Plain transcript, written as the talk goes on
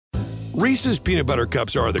Reese's peanut butter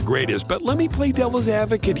cups are the greatest, but let me play devil's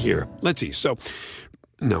advocate here. Let's see. So,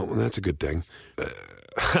 no, that's a good thing.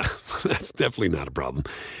 That's definitely not a problem.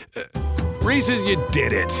 Reese's, you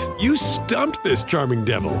did it. You stumped this charming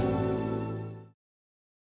devil.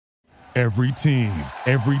 Every team,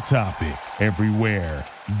 every topic, everywhere.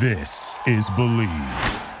 This is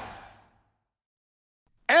Believe.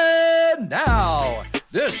 And now,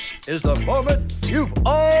 this is the moment you've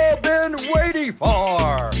all been waiting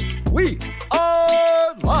for. We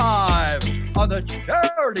are live on the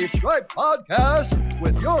Charity Stripe podcast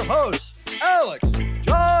with your hosts, Alex,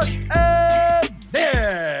 Josh, and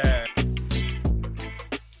Nick.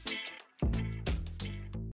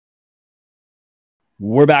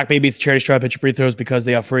 We're back, baby. It's Charity Stripe. Pitch your free throws because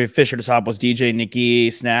they are free. Fisher to top was DJ, Nikki,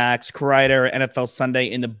 Snacks, Kreider, NFL Sunday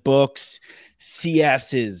in the books.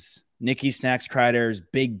 CS's Nikki, Snacks, Kreider's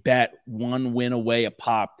big bet, 1 win away a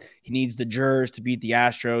pop. He needs the Jers to beat the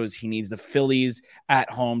Astros. He needs the Phillies at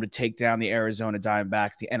home to take down the Arizona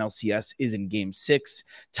Diamondbacks. The NLCS is in Game 6.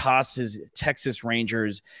 Tosses Texas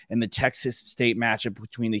Rangers and the Texas State matchup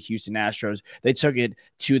between the Houston Astros. They took it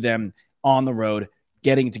to them on the road,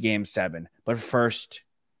 getting to Game 7. But first,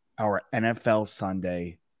 our NFL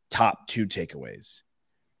Sunday top 2 takeaways.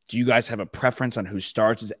 Do you guys have a preference on who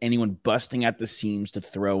starts? Is anyone busting at the seams to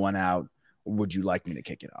throw one out? Or would you like me to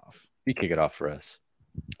kick it off? You kick it off for us.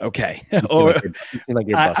 Okay. I'm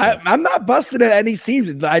I'm not busting at any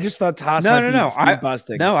seams. I just thought Toss might be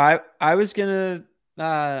busting. No, I was gonna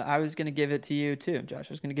give it to you too, Josh.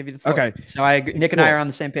 I was gonna give you the floor. Okay. So Nick and I are on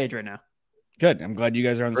the same page right now. Good. I'm glad you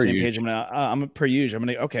guys are on the same page. I'm per usual.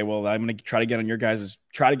 I'm gonna try to get on your guys'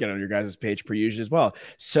 page per usual as well.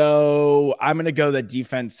 So I'm gonna go that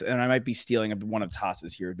defense, and I might be stealing one of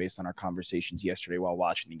Toss's here based on our conversations yesterday while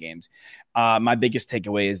watching the games. My biggest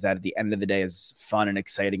takeaway is that at the end of the day, as fun and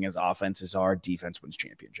exciting as offenses are, defense wins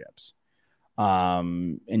championships.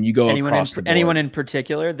 And you go across the board. Anyone in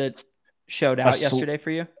particular that showed out yesterday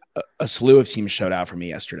for you? A slew of teams showed out for me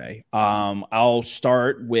yesterday. I'll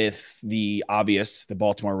start with the obvious, the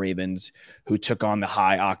Baltimore Ravens, who took on the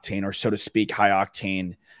high octane, or so to speak, high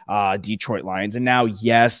octane Detroit Lions. And now,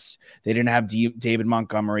 yes, they didn't have David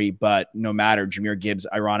Montgomery, but no matter, Jahmyr Gibbs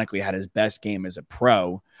ironically had his best game as a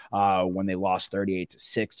pro when they lost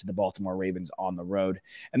 38-6 to the Baltimore Ravens on the road.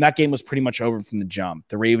 And that game was pretty much over from the jump.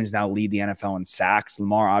 The Ravens now lead the NFL in sacks.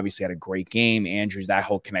 Lamar obviously had a great game. Andrews, that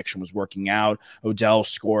whole connection was working out. Odell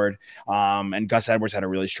scored. And Gus Edwards had a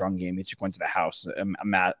really strong game. He took one to the house,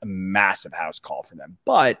 a massive house call for them.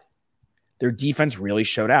 But their defense really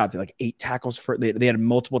showed out. They had like 8 tackles they had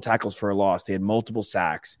multiple tackles for a loss. They had multiple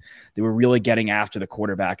sacks. They were really getting after the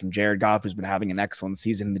quarterback, and Jared Goff has been having an excellent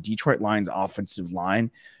season. And the Detroit Lions offensive line,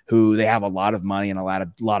 who they have a lot of money and a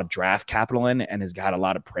lot of draft capital in, and has got a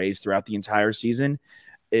lot of praise throughout the entire season.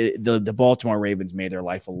 The Baltimore Ravens made their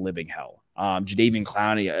life a living hell. Jadeveon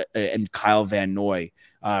Clowney and Kyle Van Noy,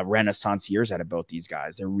 renaissance years out of both these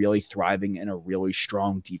guys. They're really thriving in a really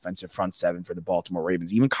strong defensive front seven for the Baltimore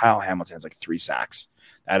Ravens. Even Kyle Hamilton has like 3 sacks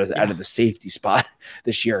out of the safety spot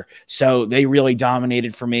this year. So they really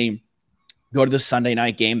dominated for me. Go to the Sunday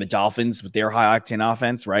night game, the Dolphins with their high-octane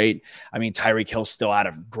offense, right? I mean, Tyreek Hill still had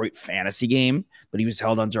a great fantasy game, but he was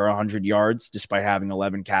held under 100 yards despite having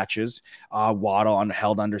 11 catches. Waddle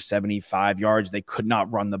held under 75 yards. They could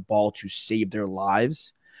not run the ball to save their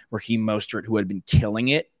lives. Raheem Mostert, who had been killing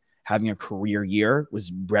it, having a career year,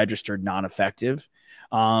 was registered non-effective.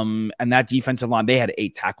 And that defensive line, they had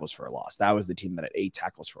 8 tackles for a loss. That was the team that had 8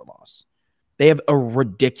 tackles for a loss. They have a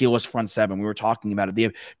ridiculous front seven. We were talking about it. They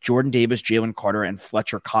have Jordan Davis, Jalen Carter, and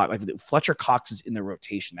Fletcher Cox. Like Fletcher Cox is in the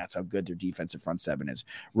rotation. That's how good their defensive front seven is.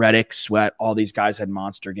 Reddick, Sweat, all these guys had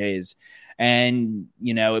monster days. And,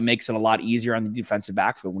 it makes it a lot easier on the defensive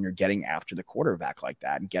backfield when you're getting after the quarterback like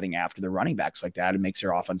that and getting after the running backs like that. It makes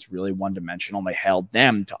their offense really one-dimensional, and they held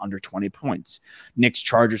them to under 20 points. Knicks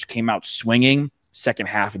Chargers came out swinging. Second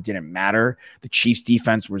half, it didn't matter. The Chiefs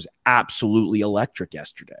defense was absolutely electric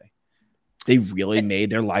yesterday. They really made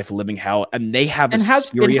their life a living hell, and they have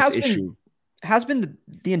serious issue. Has been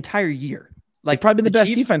the entire year. Like probably the best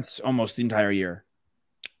Chiefs, defense almost the entire year.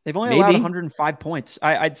 They've only allowed 105 points.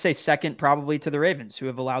 I'd say second probably to the Ravens, who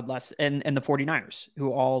have allowed less, and the 49ers,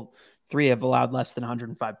 who all 3 have allowed less than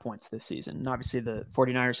 105 points this season. And obviously the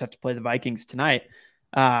 49ers have to play the Vikings tonight.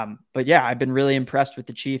 But yeah, I've been really impressed with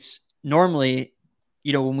the Chiefs. Normally,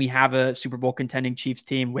 when we have a Super Bowl contending Chiefs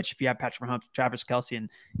team, which if you have Patrick Mahomes, Travis Kelce, and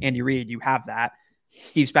Andy Reid, you have that.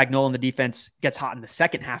 Steve Spagnuolo and the defense gets hot in the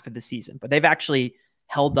second half of the season, but they've actually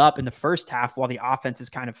held up in the first half while the offense is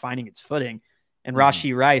kind of finding its footing. And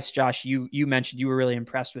Rashee Rice, Josh, you mentioned you were really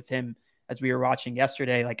impressed with him as we were watching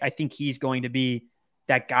yesterday. Like, I think he's going to be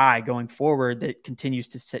that guy going forward that continues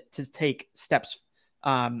to take steps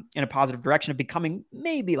in a positive direction of becoming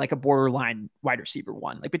maybe like a borderline wide receiver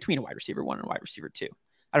 1, like between a wide receiver 1 and a wide receiver 2.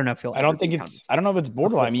 I don't know if I don't know if it's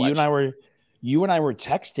borderline. I mean, you and I were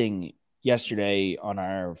texting yesterday on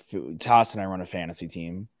Toss and I run a fantasy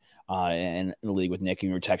team in the league with Nick,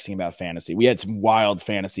 and we were texting about fantasy. We had some wild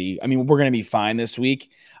fantasy. I mean, we're going to be fine this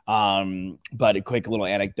week. But a quick little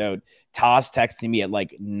anecdote. Toss texted me at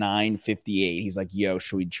like 9:58. He's like, yo,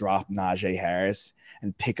 should we drop Najee Harris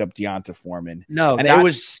and pick up Deonta Foreman? No, and that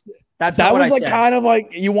was like kind of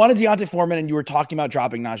like you wanted Deonta Foreman and you were talking about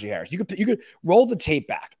dropping Najee Harris. You could roll the tape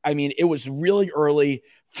back. I mean, it was really early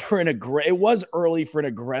for an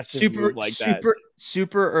aggressive move like that.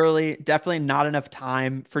 Super early. Definitely not enough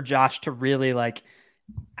time for Josh to really like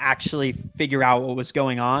actually figure out what was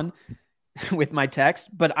going on with my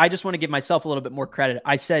text. But I just want to give myself a little bit more credit.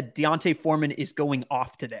 I said Deonta Foreman is going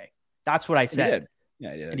off today. That's what I said.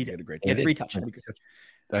 Yeah, and he did a great. He had 3 touchdowns.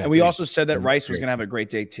 And we also said that Rice was going to have a great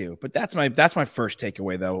day too. But that's my first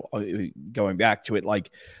takeaway, though. Going back to it, like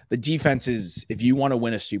the defense is, if you want to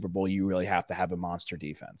win a Super Bowl, you really have to have a monster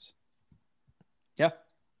defense. Yeah,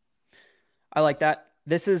 I like that.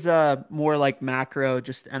 This is more like macro,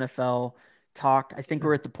 just NFL talk. I think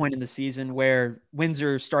we're at the point in the season where wins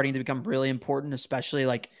are starting to become really important, especially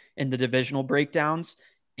like in the divisional breakdowns.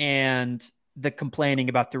 And the complaining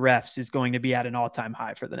about the refs is going to be at an all-time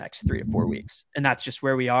high for the next 3 to 4 weeks. And that's just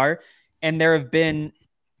where we are. And there have been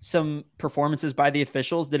some performances by the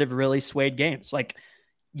officials that have really swayed games. Like,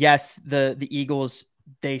 yes, the Eagles,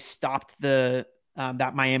 they stopped that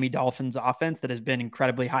Miami Dolphins offense that has been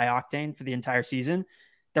incredibly high octane for the entire season.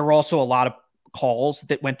 There were also a lot of calls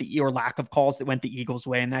that went or lack of calls that went the Eagles'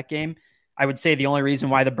 way in that game. I would say the only reason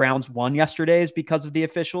why the Browns won yesterday is because of the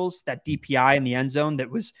officials. That DPI in the end zone that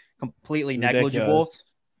was completely negligible,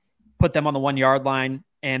 put them on the 1 yard line,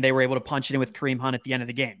 and they were able to punch it in with Kareem Hunt at the end of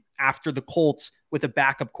the game. After the Colts, with a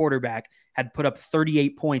backup quarterback, had put up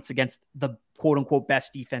 38 points against the quote unquote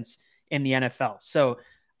best defense in the NFL. So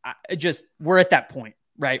we're at that point,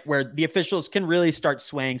 right, where the officials can really start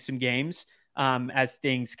swaying some games as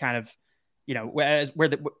things kind of,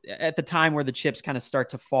 at the time where the chips kind of start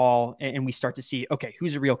to fall and we start to see, okay,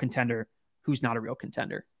 who's a real contender, who's not a real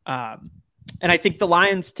contender. And I think the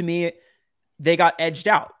Lions, to me, they got edged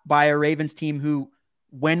out by a Ravens team who,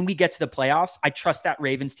 when we get to the playoffs, I trust that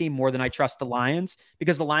Ravens team more than I trust the Lions,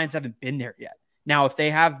 because the Lions haven't been there yet. Now, if they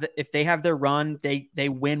have their run, they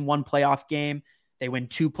win 1 playoff game, they win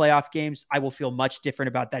 2 playoff games, I will feel much different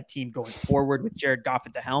about that team going forward with Jared Goff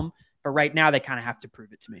at the helm. But right now, they kind of have to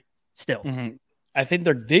prove it to me still. Mm-hmm. I think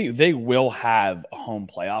they will have a home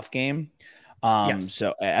playoff game. Yes.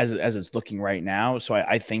 So as it's looking right now, so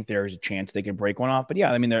I think there's a chance they could break one off. But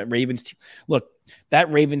yeah, I mean, the Ravens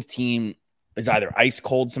that Ravens team is either ice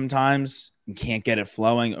cold sometimes and can't get it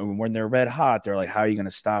flowing, or when they're red hot, they're like, how are you going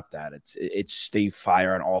to stop that? It's they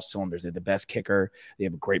fire on all cylinders. They're the best kicker. They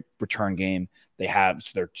have a great return game.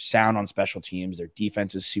 They're sound on special teams. Their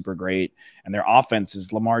defense is super great, and their offense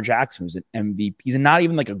is Lamar Jackson, who's an MVP. He's not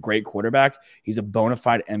even like a great quarterback. He's a bona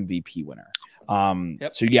fide MVP winner.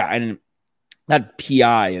 So yeah, that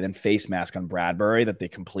PI and then face mask on Bradbury that they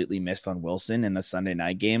completely missed on Wilson in the Sunday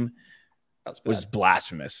night game was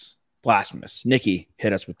blasphemous. Nikki,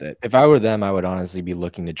 hit us with it. If I were them, I would honestly be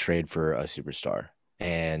looking to trade for a superstar.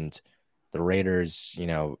 And the Raiders,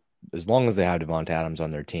 as long as they have Devonta Adams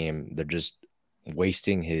on their team, they're just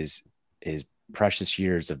wasting his precious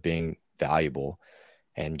years of being valuable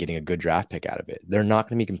and getting a good draft pick out of it. They're not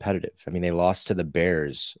going to be competitive. I mean, they lost to the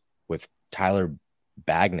Bears with Tyler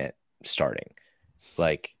Bagnett starting.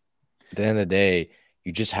 Like, at the end of the day,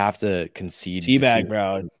 you just have to concede. Teabag,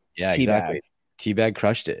 bro. Yeah, exactly. Teabag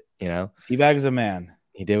crushed it, Teabag is a man.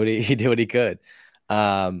 He did what he could.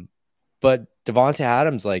 But Devonta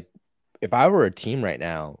Adams, like, if I were a team right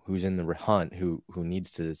now who's in the hunt, who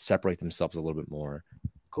needs to separate themselves a little bit more,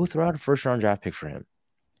 go throw out a first-round draft pick for him.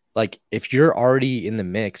 Like, if you're already in the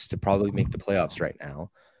mix to probably make the playoffs right now,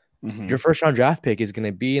 your first-round draft pick is going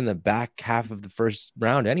to be in the back half of the first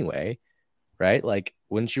round anyway, right? Like,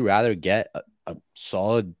 wouldn't you rather get a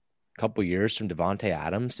solid couple years from Devonta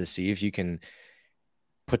Adams to see if you can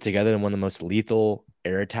put together one of the most lethal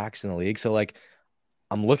air attacks in the league? So, like,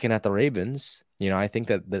 I'm looking at the Ravens. I think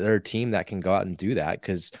that they're a team that can go out and do that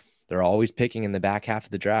because they're always picking in the back half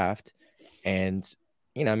of the draft. And,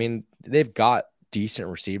 I mean, they've got decent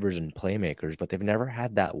receivers and playmakers, but they've never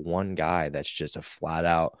had that one guy that's just a flat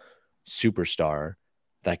out superstar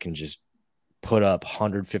that can just put up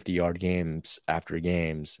 150-yard games after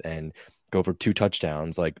games and go for 2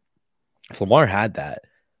 touchdowns. Like, if Lamar had that,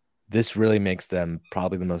 this really makes them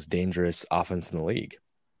probably the most dangerous offense in the league.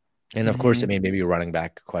 And of course, I mean, maybe a running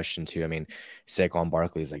back question too. I mean, Saquon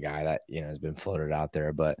Barkley is a guy that, has been floated out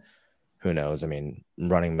there, but who knows? I mean,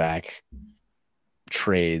 running back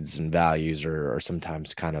trades and values are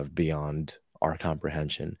sometimes kind of beyond our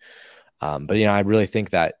comprehension. But, I really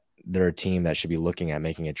think that they're a team that should be looking at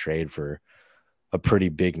making a trade for a pretty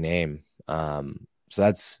big name. So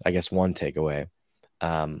that's, I guess, one takeaway.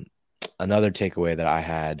 Another takeaway that I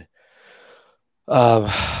had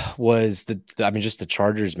was just the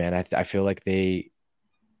Chargers, man. I feel like they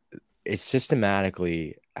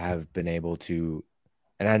systematically have been able to,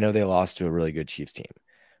 and I know they lost to a really good Chiefs team,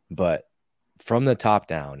 but from the top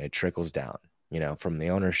down, it trickles down, from the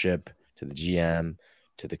ownership to the GM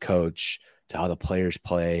to the coach to how the players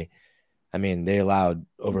play. I mean, they allowed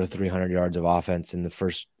over 300 yards of offense in the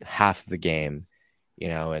first half of the game,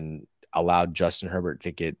 and allowed Justin Herbert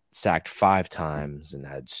to get sacked 5 times and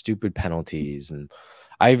had stupid penalties. And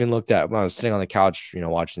I even looked at when I was sitting on the couch,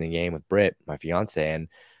 watching the game with Britt, my fiance, and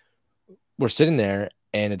we're sitting there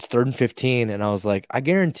and it's 3rd and 15. And I was like, I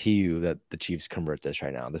guarantee you that the Chiefs convert this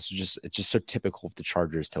right now. It's just so typical of the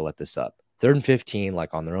Chargers to let this up. 3rd and 15,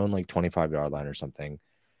 like on their own, 25-yard line or something.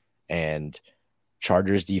 And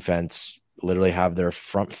Chargers defense literally have their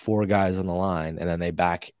front 4 guys on the line, and then they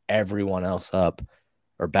back everyone else up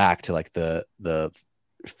or back to the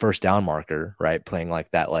first down marker, right? Playing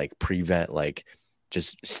that prevent,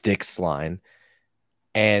 just sticks line.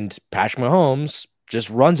 And Patrick Mahomes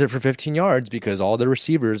just runs it for 15 yards because all the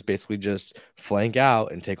receivers basically just flank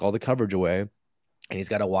out and take all the coverage away. And he's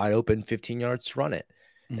got a wide open 15 yards to run it.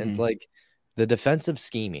 And it's the defensive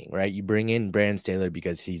scheming, right? You bring in Brandon Staley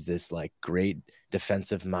because he's this great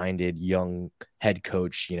defensive minded young head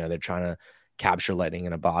coach. They're trying to capture lightning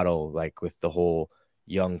in a bottle, with the whole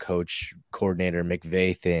young coach coordinator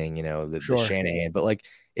McVay thing, the Shanahan, but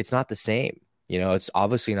it's not the same, it's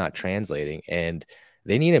obviously not translating, and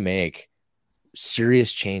they need to make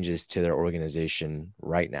serious changes to their organization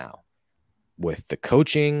right now with the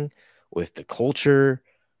coaching, with the culture,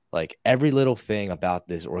 every little thing about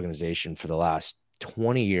this organization for the last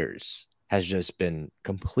 20 years has just been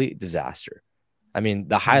complete disaster. I mean,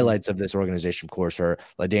 the highlights of this organization, of course, are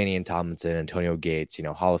LaDainian Tomlinson, Antonio Gates,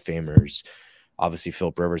 Hall of Famers. Obviously,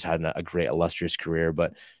 Philip Rivers had a great illustrious career,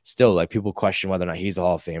 but still, people question whether or not he's a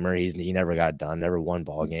Hall of Famer. He never got done, never won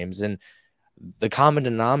ball games. And the common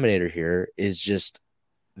denominator here is just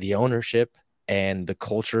the ownership and the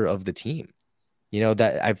culture of the team.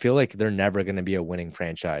 That I feel like they're never going to be a winning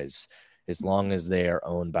franchise as long as they are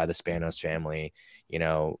owned by the Spanos family.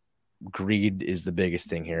 Greed is the biggest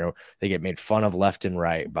thing here. They get made fun of left and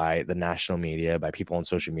right by the national media, by people on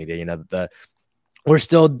social media. We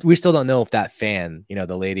still don't know if that fan,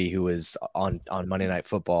 the lady who was on Monday Night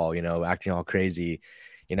Football, acting all crazy,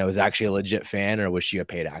 is actually a legit fan, or was she a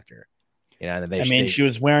paid actor? She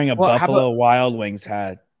was wearing a Buffalo Wild Wings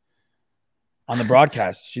hat on the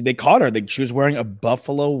broadcast. They caught her. She was wearing a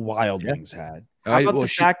Buffalo Wild Wings hat. How about the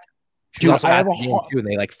fact? Dude, I have too, and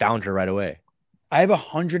they found her right away. I have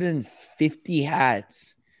 150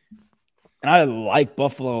 hats. And I like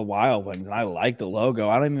Buffalo Wild Wings, and I like the logo.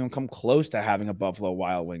 I don't even come close to having a Buffalo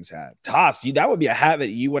Wild Wings hat. Toss, that would be a hat that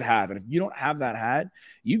you would have. And if you don't have that hat,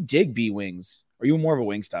 you dig B-Wings. Are you more of a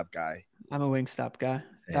Wingstop guy? I'm a Wingstop guy.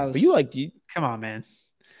 But come on, man.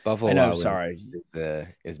 Buffalo Wild Wings sorry.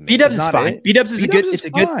 is B-Dubs is fine. B-Dubs is it's a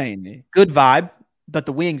good vibe, but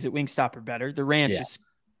the wings at Wingstop are better. The ranch is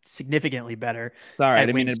significantly better. Sorry, I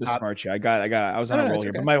didn't mean to besmirch you. I was on a roll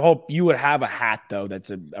here. But my hope you would have a hat though that's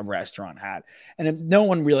a restaurant hat. And no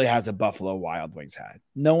one really has a Buffalo Wild Wings hat.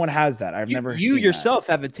 No one has that. I've never seen yourself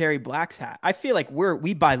have a Terry Black's hat. I feel like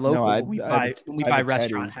we buy local when we buy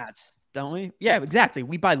restaurant hats, don't we? Yeah, exactly.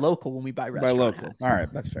 We buy local when we buy restaurant hats. All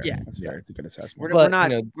right, that's fair. Yeah, that's fair. It's a good assessment. We're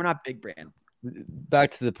not big brand. Back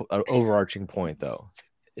to the overarching point though,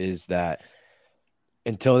 is that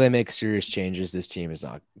until they make serious changes, this team is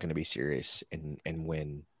not going to be serious and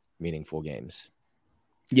win meaningful games.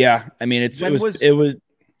 Yeah, I mean, when was the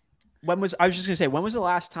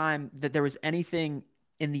last time that there was anything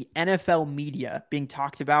in the NFL media being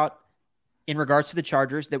talked about in regards to the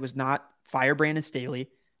Chargers that was not fire Brandon Staley,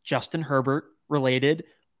 Justin Herbert related,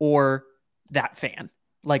 or that fan?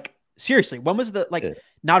 Seriously, when was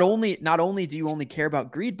not only do you only care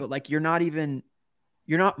about greed, but you're not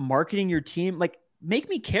marketing your team. Make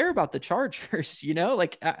me care about the Chargers,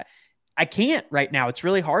 I can't right now. It's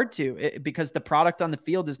really hard to because the product on the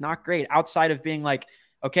field is not great outside of being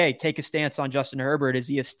okay, take a stance on Justin Herbert. Is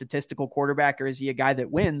he a statistical quarterback or is he a guy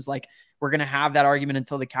that wins? We're going to have that argument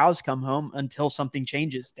until the cows come home, until something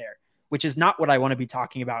changes there, which is not what I want to be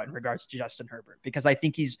talking about in regards to Justin Herbert, because I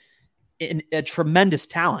think he's a tremendous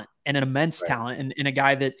talent and an immense talent and a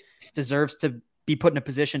guy that deserves to be put in a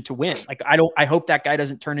position to win. Like, I hope that guy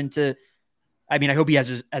doesn't turn into, I mean, I hope he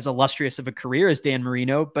has as illustrious of a career as Dan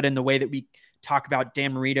Marino, but in the way that we talk about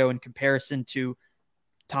Dan Marino in comparison to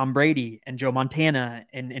Tom Brady and Joe Montana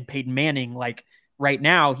and Peyton Manning, like right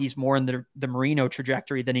now he's more in the Marino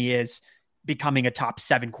trajectory than he is becoming a top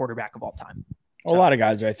 7 quarterback of all time. A lot of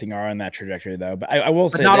guys, I think, are on that trajectory, though. But I will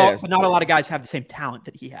say but not a lot of guys have the same talent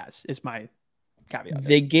that he has, is my caveat.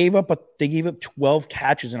 They gave up 12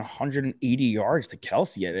 catches and 180 yards to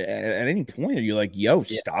Kelsey. At any point, are you like, yo,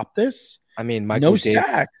 stop this? I mean, no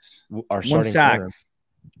sacks. Our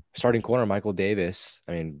starting corner, Michael Davis,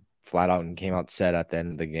 I mean, flat out and came out said at the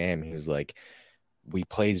end of the game, he was like, we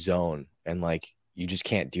play zone, and like, you just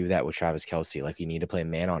can't do that with Travis Kelsey. Like, you need to play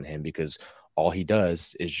man on him because all he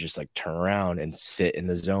does is just like turn around and sit in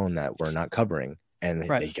the zone that we're not covering, and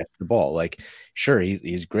he gets the ball. Like, sure,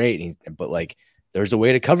 he's great, but like, there's a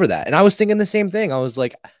way to cover that. And I was thinking the same thing. I was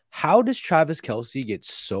like, how does Travis Kelsey get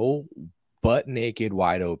so butt naked,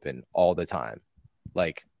 wide open all the time?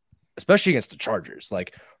 Like, especially against the Chargers,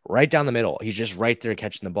 like right down the middle, he's just right there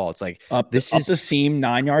catching the ball. It's like up the seam,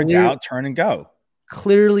 9 yards out, turn and go.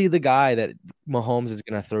 Clearly, the guy that Mahomes is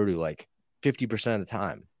going to throw to like 50% of the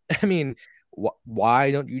time. I mean,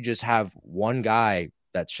 why don't you just have one guy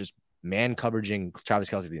that's just man coveraging Travis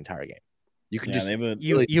Kelsey the entire game? You can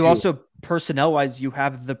you also personnel wise, you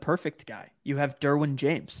have the perfect guy. You have Derwin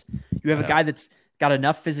James. You have a guy that's got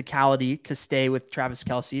enough physicality to stay with Travis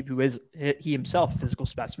Kelsey, who is he himself a physical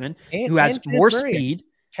specimen, who has more speed.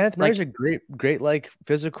 Kenneth Murray's a great like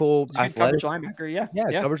physical athletic linebacker.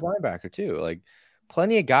 Yeah, coverage linebacker too. Like,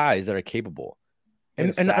 plenty of guys that are capable.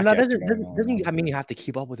 And that doesn't mean you have to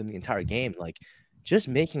keep up with him the entire game. Like, just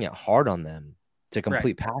making it hard on them to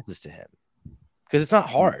complete passes to him, because it's not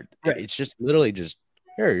hard. It's just literally just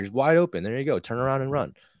here. He's wide open. There you go. Turn around and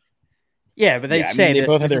run. Yeah, but they say they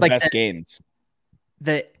both have their best games.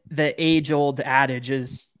 The age old adage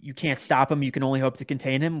is you can't stop him. You can only hope to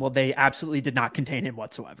contain him. Well, they absolutely did not contain him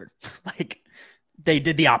whatsoever. Like, they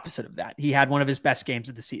did the opposite of that. He had one of his best games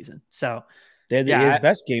of the season. So. He had his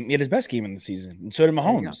best game. He had his best game in the season, and so did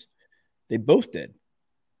Mahomes. They both did.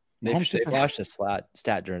 They flashed a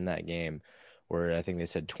stat during that game where I think they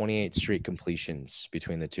said 28 straight completions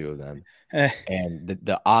between the two of them, and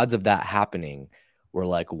the odds of that happening were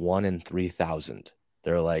like 1 in 3,000.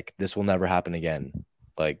 They're like, this will never happen again.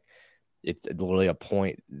 Like, it's literally a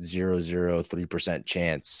 0.003%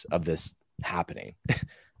 chance of this happening.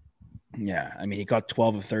 Yeah, I mean, he got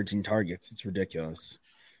 12 of 13 targets. It's ridiculous.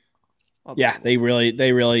 Yeah, they really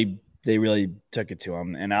took it to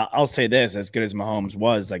him. And I'll say this, as good as Mahomes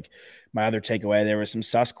was, like, my other takeaway, there was some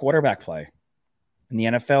sus quarterback play in the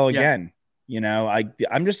NFL again. You know,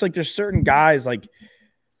 I'm just like, there's certain guys like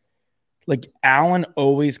Allen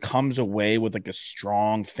always comes away with like a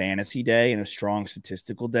strong fantasy day and a strong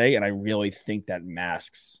statistical day. And I really think that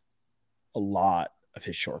masks a lot of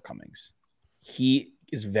his shortcomings. He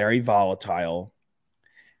is very volatile.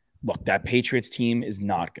 Look, that Patriots team is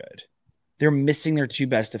not good. They're missing their 2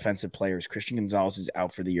 best defensive players. Christian Gonzalez is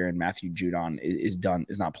out for the year, and Matthew Judon is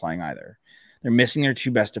not playing either. They're missing their 2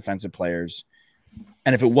 best defensive players.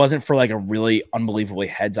 And if it wasn't for like a really unbelievably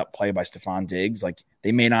heads-up play by Stephon Diggs, like,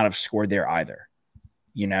 they may not have scored there either.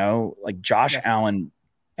 You know, like Josh Allen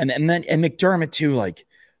and McDermott too. Like,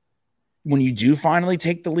 when you do finally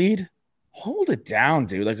take the lead, hold it down,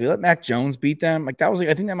 dude. Like, we let Mac Jones beat them. Like, that was like,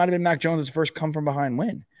 I think that might have been Mac Jones' first come from behind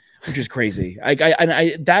win, which is crazy.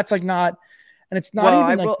 I that's like not. And it's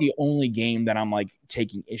not even like the only game that I'm like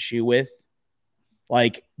taking issue with.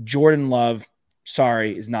 Like, Jordan Love,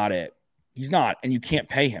 sorry, is not it. He's not, and you can't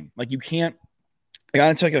pay him. Like, you can't. I got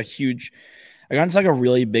into like a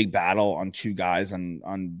really big battle on 2 guys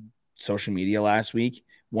on social media last week.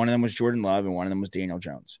 One of them was Jordan Love, and one of them was Daniel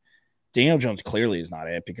Jones. Daniel Jones clearly is not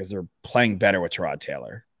it because they're playing better with Tyrod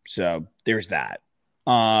Taylor. So there's that.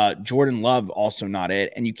 Jordan Love also not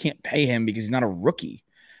it, and you can't pay him because he's not a rookie.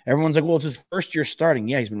 Everyone's like, well, it's his first year starting.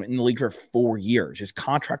 Yeah, he's been in the league for 4 years. His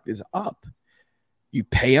contract is up. You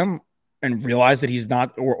pay him and realize that he's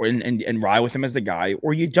not, and ride with him as the guy,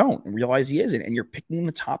 or you don't and realize he isn't, and you're picking in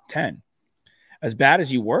the top 10. As bad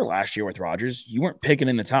as you were last year with Rodgers, you weren't picking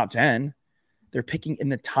in the top 10. They're picking in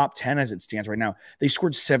the top 10 as it stands right now. They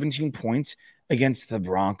scored 17 points against the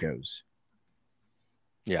Broncos.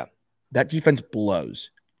 Yeah. That defense blows.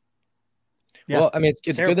 Yeah. Well, I mean, it's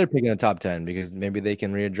good they're picking the top 10 because maybe they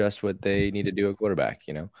can readjust what they need to do at quarterback,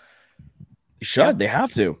 you know? They should. They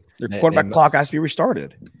have to. Their quarterback clock has to be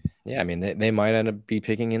restarted. Yeah, I mean, they might end up be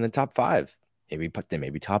picking in the top 5.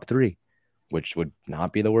 Maybe top 3, which would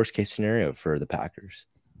not be the worst case scenario for the Packers.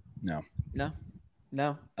 No.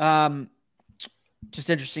 Just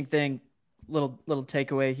interesting thing, little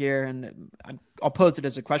takeaway here, and I'll pose it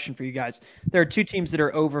as a question for you guys. There are two teams that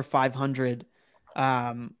are over 500.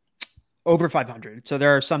 Over 500. So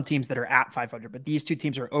there are some teams that are at 500, but these two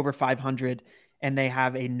teams are over 500 and they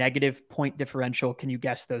have a negative point differential. Can you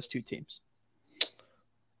guess those two teams?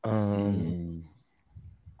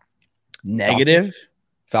 Negative?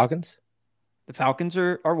 Falcons? The Falcons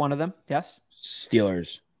are one of them. Yes.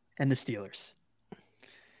 Steelers. And the Steelers.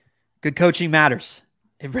 Good coaching matters.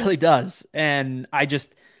 It really does. And I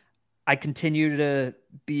continue to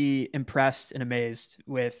be impressed and amazed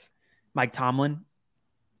with Mike Tomlin.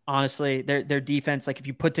 Honestly, their defense, like if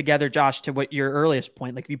you put together, Josh, to what your earliest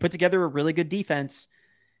point, like if you put together a really good defense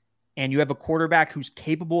and you have a quarterback who's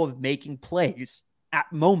capable of making plays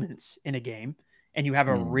at moments in a game, and you have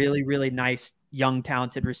a really, really nice, young,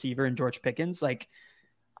 talented receiver in George Pickens, like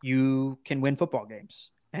you can win football games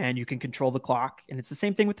and you can control the clock. And it's the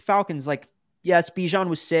same thing with the Falcons. Like, yes, Bijan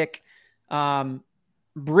was sick.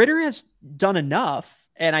 Britter has done enough.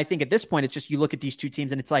 And I think at this point, it's just, you look at these two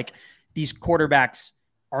teams and it's like these quarterbacks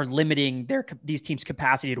are limiting these teams'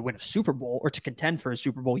 capacity to win a Super Bowl or to contend for a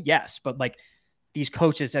Super Bowl. Yes. But like these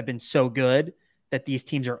coaches have been so good that these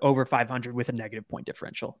teams are over 500 with a negative point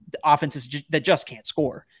differential. The offenses that just can't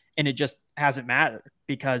score. And it just hasn't mattered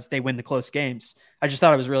because they win the close games. I just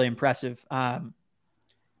thought it was really impressive. And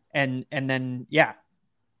then, yeah,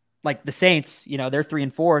 like the Saints, they're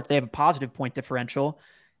 3-4. They have a positive point differential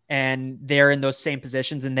and they're in those same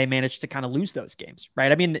positions and they managed to kind of lose those games,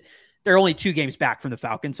 right? I mean, they're only 2 games back from the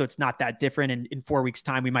Falcons, so it's not that different. And in 4 weeks'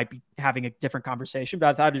 time, we might be having a different conversation. But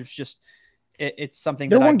I thought it was just, it's something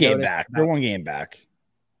they're that one game back. They're 1 game back.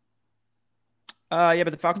 Yeah, but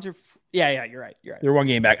the Falcons are. Yeah, you're right. They're 1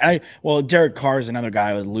 game back. Derek Carr is another guy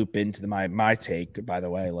I would loop into my take. By the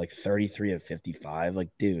way, like 33 of 55. Like,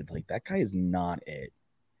 dude, like that guy is not it.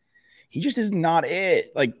 He just is not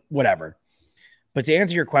it. Like, whatever. But to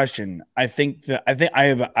answer your question, I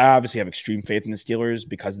obviously have extreme faith in the Steelers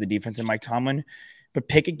because of the defense and Mike Tomlin. But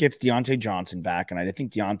Pickett gets Deontay Johnson back, and I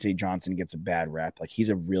think Deontay Johnson gets a bad rep. Like, he's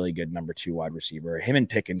a really good number 2 wide receiver. Him and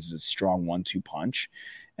Pickens is a strong 1-2 punch,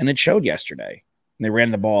 and it showed yesterday. And they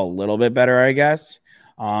ran the ball a little bit better, I guess.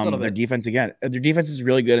 Their defense is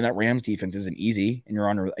really good, and that Rams defense isn't easy. And you're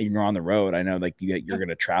on the road. I know, like you're going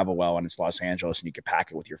to travel well, and it's Los Angeles, and you can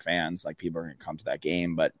pack it with your fans. Like people are going to come to that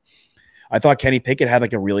game, but I thought Kenny Pickett had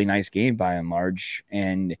like a really nice game by and large,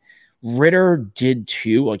 and Ritter did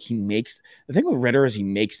too. Like the thing with Ritter is he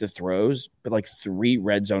makes the throws, but like 3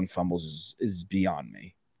 red zone fumbles is beyond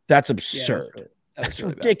me. That's absurd. Yeah, that's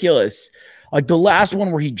really ridiculous. Bad. Like the last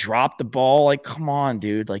one where he dropped the ball, like, come on,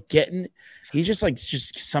 dude. Like you have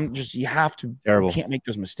to, terrible. You can't make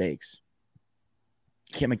those mistakes.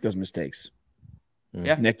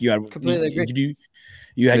 Yeah. Nick, you had completely agree.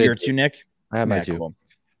 You had your 2, Nick? I had my 2. Cool.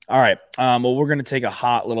 All right. Well, we're going to take a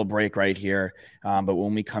hot little break right here. But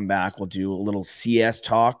when we come back, we'll do a little CS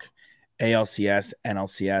talk, ALCS,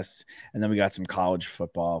 NLCS, and then we got some college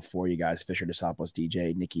football for you guys. Fisher DeSopos,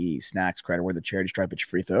 DJ, Nikki, Snacks, Credit, we're the charity stripe, it's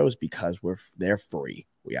free throws because they're free.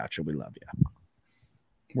 We actually love you.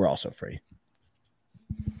 We're also free.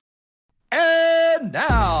 And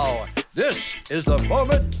now, this is the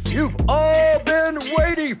moment you've all been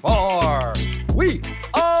waiting for. We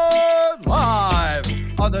are live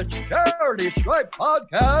on the Charity Stripe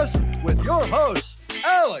podcast with your hosts,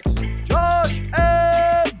 Alex, Josh,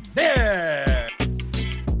 and Nick.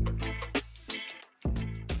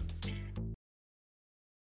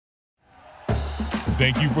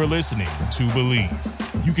 Thank you for listening to Believe.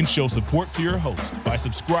 You can show support to your host by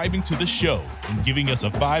subscribing to the show and giving us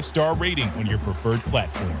a 5-star rating on your preferred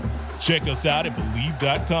platform. Check us out at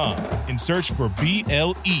Believe.com and search for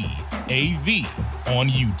BLEAV on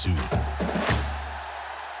YouTube.